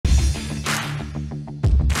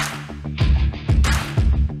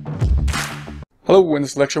Hello, in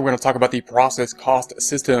this lecture we're going to talk about the process cost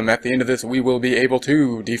system. At the end of this we will be able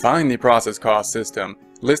to define the process cost system,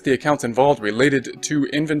 list the accounts involved related to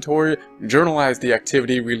inventory, journalize the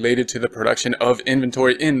activity related to the production of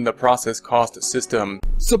inventory in the process cost system.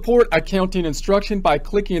 Support accounting instruction by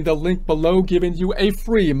clicking the link below, giving you a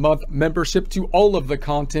free month membership to all of the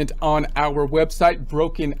content on our website,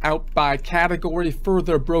 broken out by category,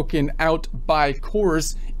 further broken out by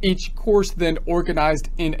course. Each course then organized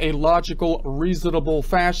in a logical, reasonable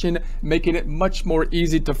fashion, making it much more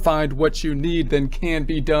easy to find what you need than can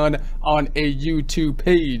be done on a YouTube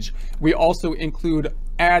page. We also include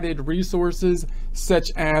added resources such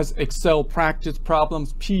as Excel practice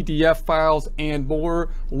problems, PDF files, and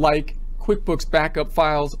more, like QuickBooks backup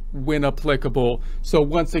files when applicable. So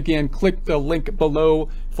once again, click the link below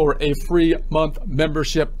for a free month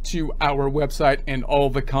membership to our website and all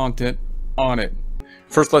the content on it.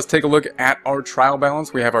 First, let's take a look at our trial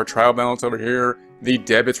balance. We have our trial balance over here. The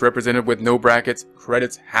debits represented with no brackets,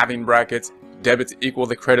 credits having brackets, debits equal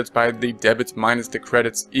the credits by the debits minus the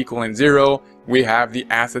credits equaling 0. We have the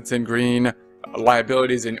assets in green,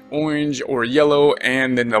 liabilities in orange or yellow,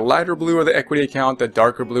 and then the lighter blue are the equity account, the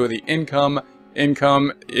darker blue are the income.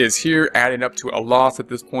 Income is here adding up to a loss at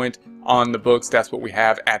this point on the books. That's what we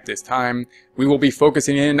have at this time. We will be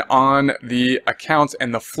focusing in on the accounts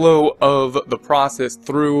and the flow of the process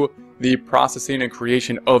through the processing and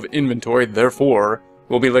creation of inventory. Therefore,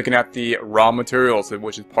 we'll be looking at the raw materials,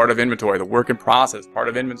 which is part of inventory, the work in process, part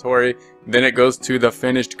of inventory. Then it goes to the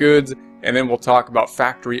finished goods, and then we'll talk about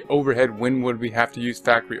factory overhead. When would we have to use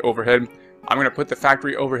factory overhead? I'm going to put the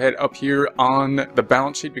factory overhead up here on the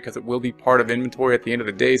balance sheet because it will be part of inventory at the end of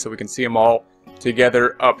the day, so we can see them all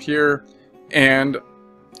together up here. And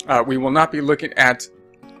we will not be looking at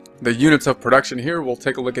the units of production here. We'll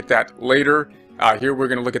take a look at that later. Here we're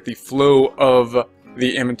going to look at the flow of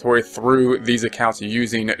the inventory through these accounts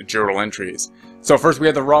using journal entries. So first we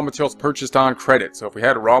had the raw materials purchased on credit. So if we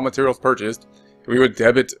had raw materials purchased, we would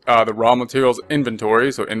debit the raw materials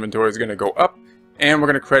inventory. So inventory is going to go up, and we're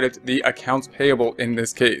going to credit the accounts payable in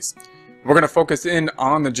this case. We're going to focus in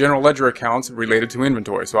on the general ledger accounts related to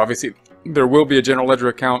inventory. So obviously there will be a general ledger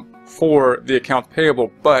account for the accounts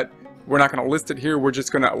payable, but we're not going to list it here. We're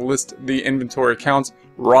just going to list the inventory accounts.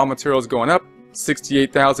 Raw materials going up,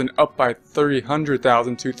 68,000 up by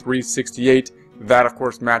 300,000 to 368. That of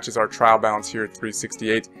course matches our trial balance here at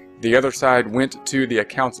 368. The other side went to the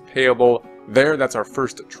accounts payable there. That's our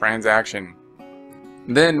first transaction.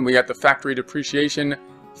 Then we got the factory depreciation,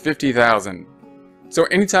 50,000. So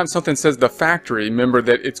anytime something says the factory, remember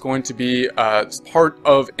that it's going to be part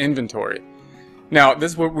of inventory. Now,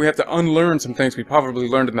 this is where we have to unlearn some things we probably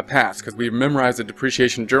learned in the past, because we memorized the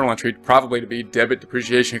depreciation journal entry probably to be debit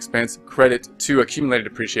depreciation expense, credit to accumulated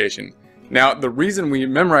depreciation. Now, the reason we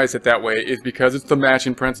memorize it that way is because it's the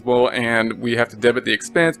matching principle, and we have to debit the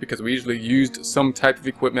expense because we usually used some type of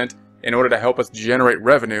equipment in order to help us generate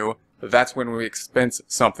revenue. That's when we expense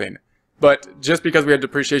something. But just because we have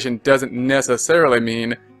depreciation doesn't necessarily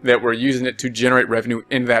mean that we're using it to generate revenue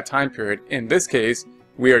in that time period. In this case,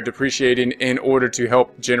 we are depreciating in order to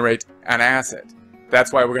help generate an asset.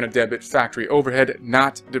 That's why we're going to debit factory overhead,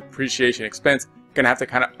 not depreciation expense. Going to have to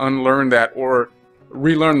kind of unlearn that or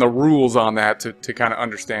relearn the rules on that to kind of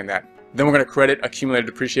understand that. Then we're going to credit accumulated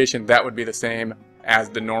depreciation. That would be the same as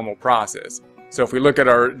the normal process. So if we look at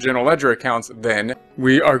our general ledger accounts, then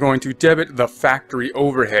we are going to debit the factory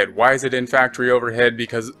overhead. Why is it in factory overhead?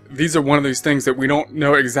 Because these are one of these things that we don't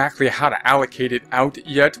know exactly how to allocate it out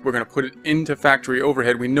yet. We're going to put it into factory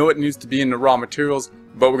overhead. We know it needs to be in the raw materials,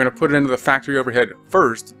 but we're going to put it into the factory overhead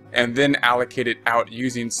first and then allocate it out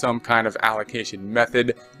using some kind of allocation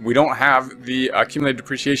method. We don't have the accumulated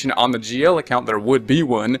depreciation on the GL account. There would be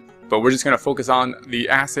one, but we're just going to focus on the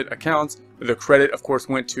asset accounts. The credit, of course,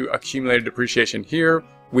 went to accumulated depreciation here.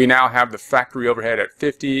 We now have the factory overhead at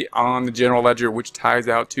 50 on the general ledger, which ties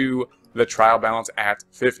out to the trial balance at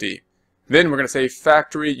 50. Then we're going to say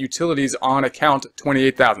factory utilities on account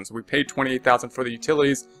 28,000. So we paid 28,000 for the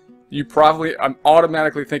utilities. You probably, I'm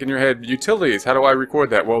automatically thinking in your head, utilities, how do I record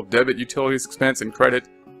that? Well, debit utilities expense and credit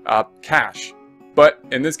cash. But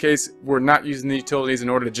in this case, we're not using the utilities in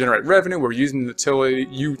order to generate revenue. We're using the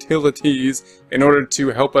utilities in order to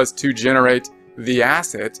help us to generate the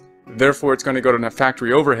asset. Therefore, it's going to go to the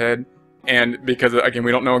factory overhead. And because, again,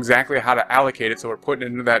 we don't know exactly how to allocate it, so we're putting it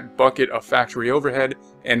into that bucket of factory overhead.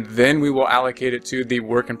 And then we will allocate it to the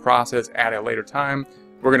work in process at a later time.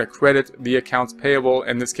 We're going to credit the accounts payable.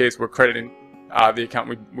 In this case, we're crediting the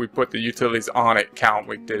account. We put the utilities on account.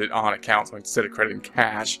 We did it on account, so instead of crediting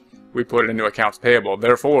cash, we put it into accounts payable.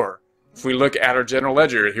 Therefore, if we look at our general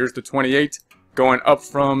ledger, here's the 28. going up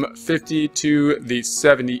from 50 to the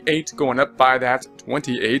 78, going up by that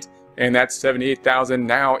 28, and that 78,000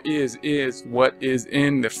 now is what is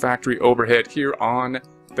in the factory overhead here on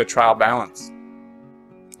the trial balance.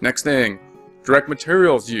 Next thing, direct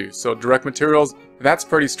materials use. So direct materials, that's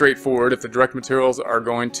pretty straightforward. If the direct materials are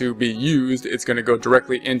going to be used, it's going to go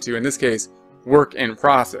directly into, in this case, work in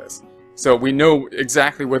process. So we know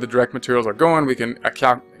exactly where the direct materials are going. We can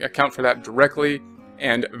account for that directly,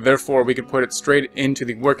 and therefore we can put it straight into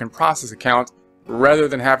the work in process account rather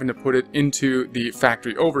than having to put it into the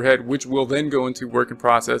factory overhead, which will then go into work in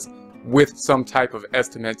process with some type of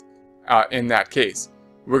estimate in that case.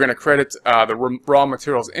 We're going to credit the raw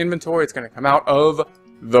materials inventory. It's going to come out of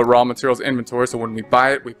the raw materials inventory. So when we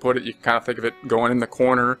buy it, we put it, you can kind of think of it going in the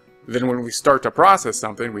corner. Then when we start to process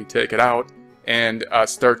something, we take it out and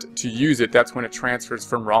start to use it. That's when it transfers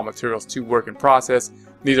from raw materials to work in process.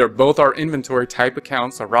 These are both our inventory type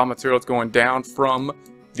accounts. So raw materials going down from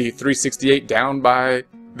the 368 down by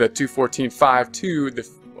the 214.5 to the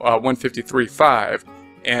 153.5.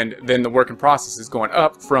 And then the work in process is going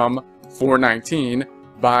up from 419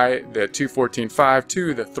 by the 214.5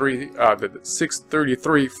 to the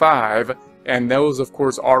 633.5, and those of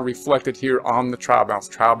course are reflected here on the trial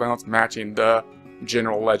balance matching the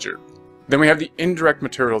general ledger. Then we have the indirect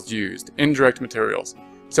materials used, indirect materials.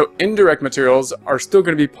 So indirect materials are still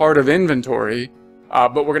going to be part of inventory,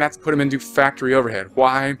 but we're going to have to put them into factory overhead.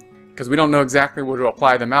 Why? Because we don't know exactly where to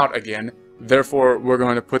apply them out again. Therefore, we're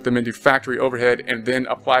going to put them into factory overhead and then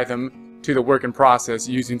apply them to the work in process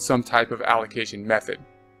using some type of allocation method.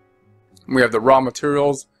 We have the raw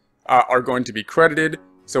materials are going to be credited,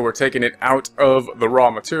 so we're taking it out of the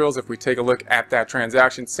raw materials. If we take a look at that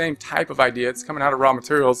transaction, same type of idea, it's coming out of raw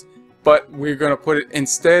materials, but we're going to put it,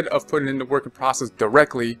 instead of putting it into work in process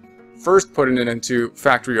directly, first putting it into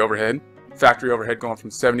factory overhead going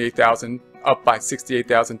from 78,000 up by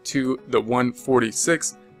 68,000 to the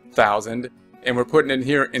 146,000. And we're putting it in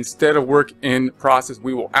here instead of work in process.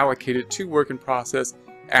 We will allocate it to work in process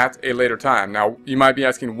at a later time. Now, you might be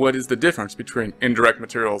asking, what is the difference between indirect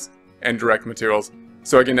materials and direct materials?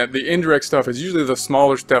 So again, the indirect stuff is usually the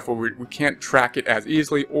smaller stuff where we can't track it as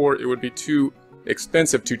easily, or it would be too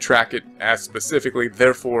expensive to track it as specifically.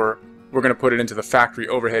 Therefore, we're going to put it into the factory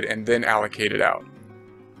overhead and then allocate it out.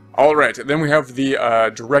 All right, then we have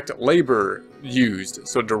the direct labor used.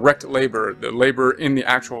 So direct labor, the labor in the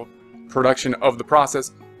actual production of the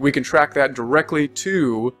process, we can track that directly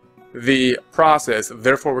to the process.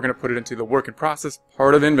 Therefore, we're going to put it into the work in process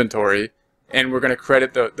part of inventory, and we're going to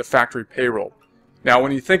credit the factory payroll. Now,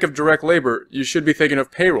 when you think of direct labor, you should be thinking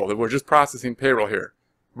of payroll, that we're just processing payroll here.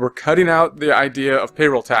 We're cutting out the idea of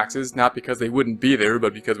payroll taxes, not because they wouldn't be there,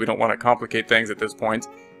 but because we don't want to complicate things at this point.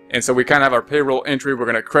 And so we kind of have our payroll entry. We're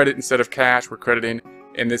going to credit instead of cash. We're crediting,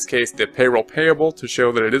 in this case, the payroll payable to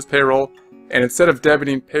show that it is payroll. And instead of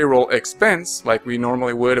debiting payroll expense, like we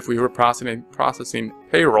normally would if we were processing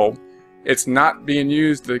payroll, it's not being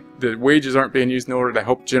used, the wages aren't being used in order to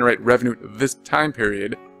help generate revenue this time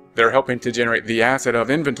period. They're helping to generate the asset of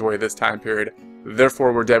inventory this time period.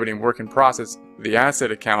 Therefore, we're debiting work in process, the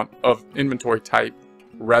asset account of inventory type,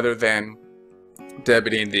 rather than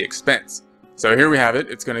debiting the expense. So here we have it.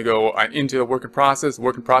 It's going to go into the work in process.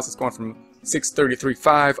 Work in process going from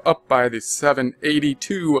 633.5 up by the 780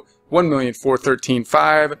 to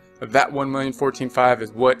 1,413.5. That 1,413.5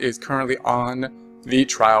 is what is currently on the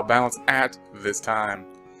trial balance at this time.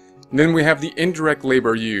 And then we have the indirect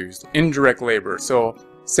labor used. Indirect labor. So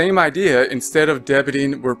same idea. Instead of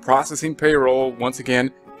debiting, we're processing payroll. Once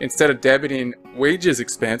again, instead of debiting wages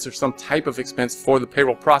expense or some type of expense for the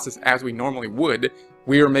payroll process as we normally would,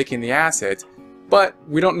 we are making the asset. But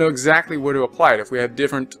we don't know exactly where to apply it. If we have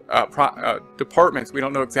different departments, we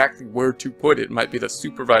don't know exactly where to put it. It might be the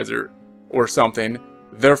supervisor or something.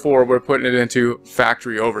 Therefore, we're putting it into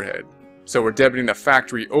factory overhead. So we're debiting the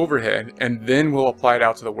factory overhead, and then we'll apply it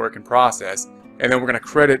out to the work in process. And then we're going to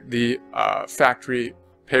credit the factory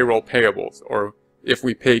payroll payables, or if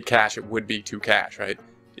we paid cash, it would be to cash, right?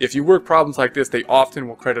 If you work problems like this, they often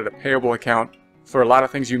will credit a payable account. For a lot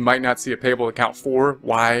of things, you might not see a payable account for.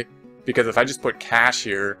 Why? Because if I just put cash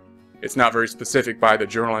here, it's not very specific by the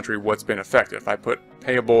journal entry what's been affected. If I put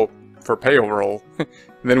payable for payroll,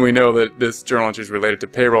 then we know that this journal entry is related to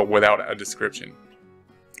payroll without a description.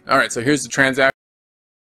 Alright, so here's the transaction.